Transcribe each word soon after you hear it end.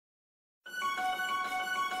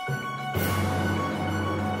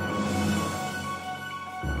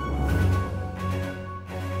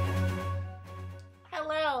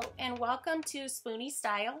welcome to Spoonie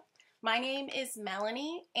Style. My name is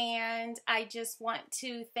Melanie, and I just want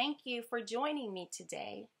to thank you for joining me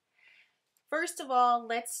today. First of all,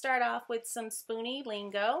 let's start off with some Spoonie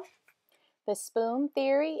lingo. The spoon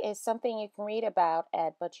theory is something you can read about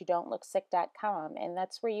at butyoudon'tlook.sick.com, and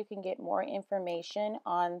that's where you can get more information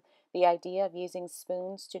on the idea of using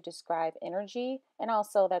spoons to describe energy, and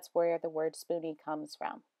also that's where the word spoonie comes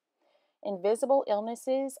from. Invisible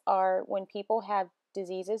illnesses are when people have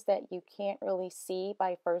diseases that you can't really see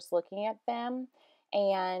by first looking at them,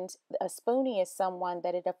 and a spoonie is someone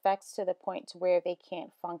that it affects to the point to where they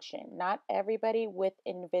can't function. Not everybody with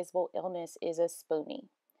invisible illness is a spoonie.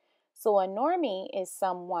 So a normie is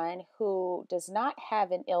someone who does not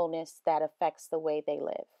have an illness that affects the way they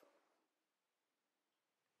live.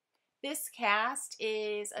 This cast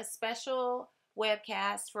is a special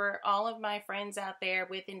webcast for all of my friends out there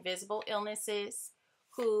with invisible illnesses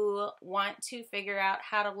who want to figure out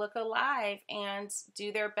how to look alive and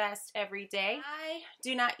do their best every day. I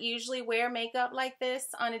do not usually wear makeup like this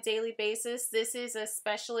on a daily basis. This is a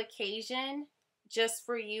special occasion just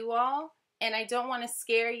for you all, and I don't want to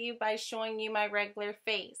scare you by showing you my regular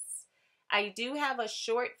face. I do have a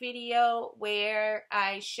short video where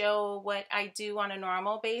I show what I do on a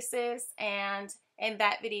normal basis, and in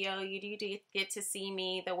that video you do get to see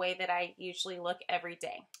me the way that I usually look every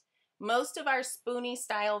day. Most of our Spoonie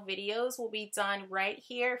Style videos will be done right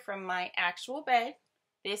here from my actual bed.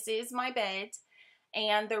 This is my bed.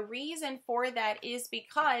 And the reason for that is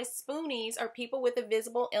because spoonies, or people with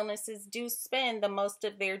invisible illnesses, do spend the most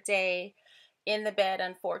of their day in the bed,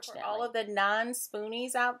 unfortunately. For all of the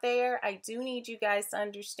non-spoonies out there, I do need you guys to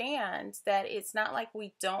understand that it's not like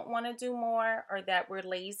we don't want to do more or that we're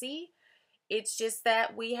lazy. It's just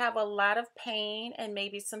that we have a lot of pain and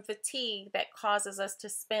maybe some fatigue that causes us to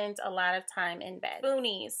spend a lot of time in bed.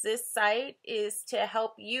 Spoonies, this site is to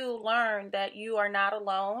help you learn that you are not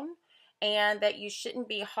alone and that you shouldn't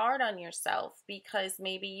be hard on yourself because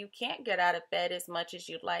maybe you can't get out of bed as much as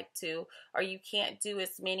you'd like to, or you can't do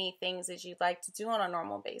as many things as you'd like to do on a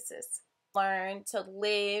normal basis. Learn to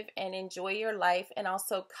live and enjoy your life and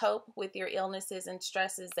also cope with your illnesses and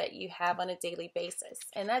stresses that you have on a daily basis.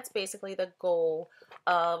 And that's basically the goal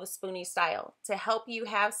of Spoonie Style, to help you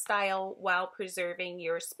have style while preserving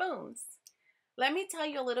your spoons. Let me tell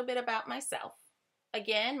you a little bit about myself.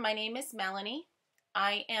 Again, my name is Melanie.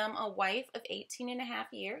 I am a wife of 18 and a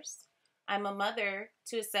half years. I'm a mother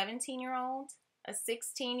to a 17-year-old, a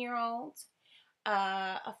 16-year-old,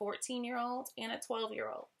 a 14-year-old, and a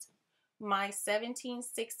 12-year-old. My 17,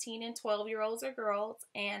 16, and 12-year-olds are girls,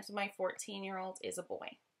 and my 14-year-old is a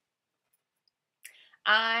boy.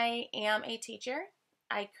 I am a teacher.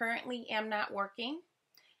 I currently am not working,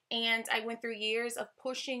 and I went through years of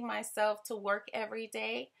pushing myself to work every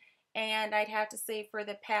day, and I'd have to say for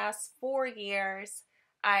the past 4 years,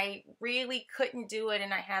 I really couldn't do it,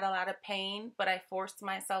 and I had a lot of pain, but I forced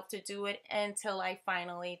myself to do it until I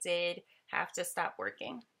finally did have to stop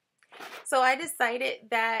working. So I decided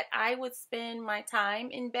that I would spend my time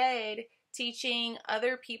in bed teaching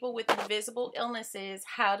other people with invisible illnesses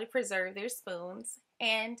how to preserve their spoons,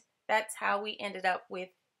 and that's how we ended up with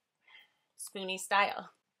Spoonie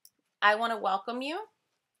Style. I want to welcome you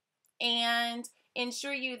and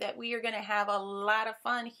ensure you that we are going to have a lot of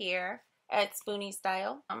fun here at Spoonie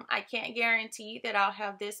Style. I can't guarantee that I'll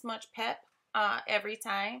have this much pep every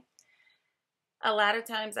time. A lot of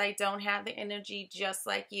times I don't have the energy just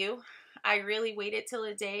like you. I really waited till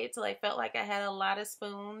a day till I felt like I had a lot of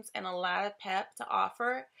spoons and a lot of pep to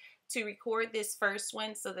offer to record this first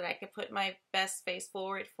one so that I could put my best face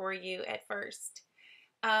forward for you at first.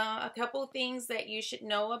 A couple things that you should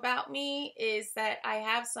know about me is that I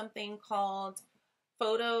have something called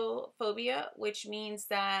photophobia, which means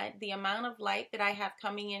that the amount of light that I have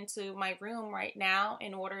coming into my room right now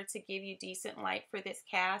in order to give you decent light for this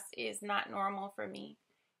cast is not normal for me.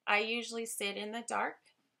 I usually sit in the dark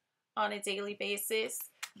on a daily basis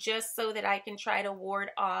just so that I can try to ward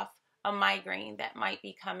off a migraine that might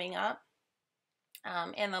be coming up,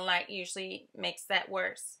 and the light usually makes that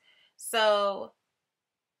worse. So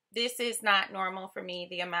this is not normal for me,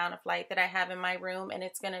 the amount of light that I have in my room, and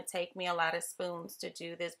it's going to take me a lot of spoons to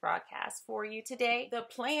do this broadcast for you today. The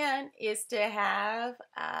plan is to have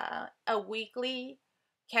a weekly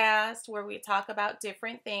cast where we talk about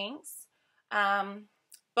different things,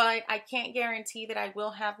 but I can't guarantee that I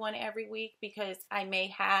will have one every week because I may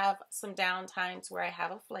have some down times where I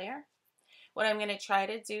have a flare. What I'm going to try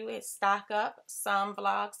to do is stock up some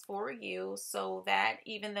vlogs for you so that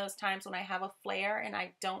even those times when I have a flare and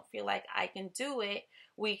I don't feel like I can do it,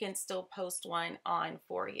 we can still post one on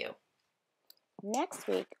for you. Next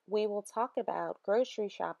week, we will talk about grocery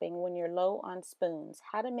shopping when you're low on spoons,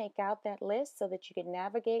 how to make out that list so that you can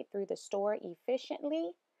navigate through the store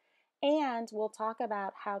efficiently. And we'll talk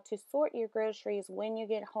about how to sort your groceries when you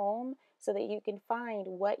get home so that you can find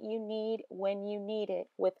what you need when you need it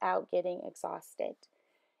without getting exhausted.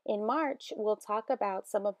 In March, we'll talk about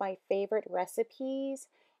some of my favorite recipes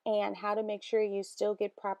and how to make sure you still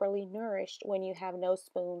get properly nourished when you have no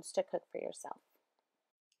spoons to cook for yourself.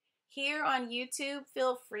 Here on YouTube,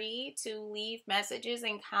 feel free to leave messages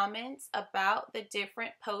and comments about the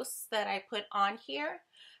different posts that I put on here.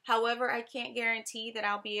 However, I can't guarantee that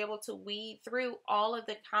I'll be able to weed through all of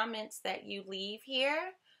the comments that you leave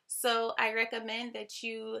here. So I recommend that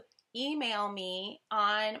you email me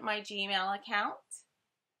on my Gmail account.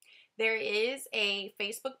 There is a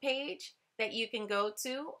Facebook page that you can go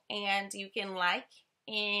to and you can like,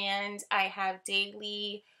 and I have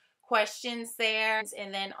daily questions there,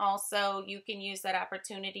 and then also you can use that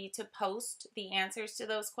opportunity to post the answers to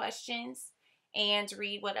those questions and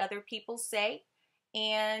read what other people say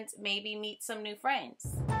and maybe meet some new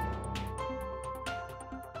friends.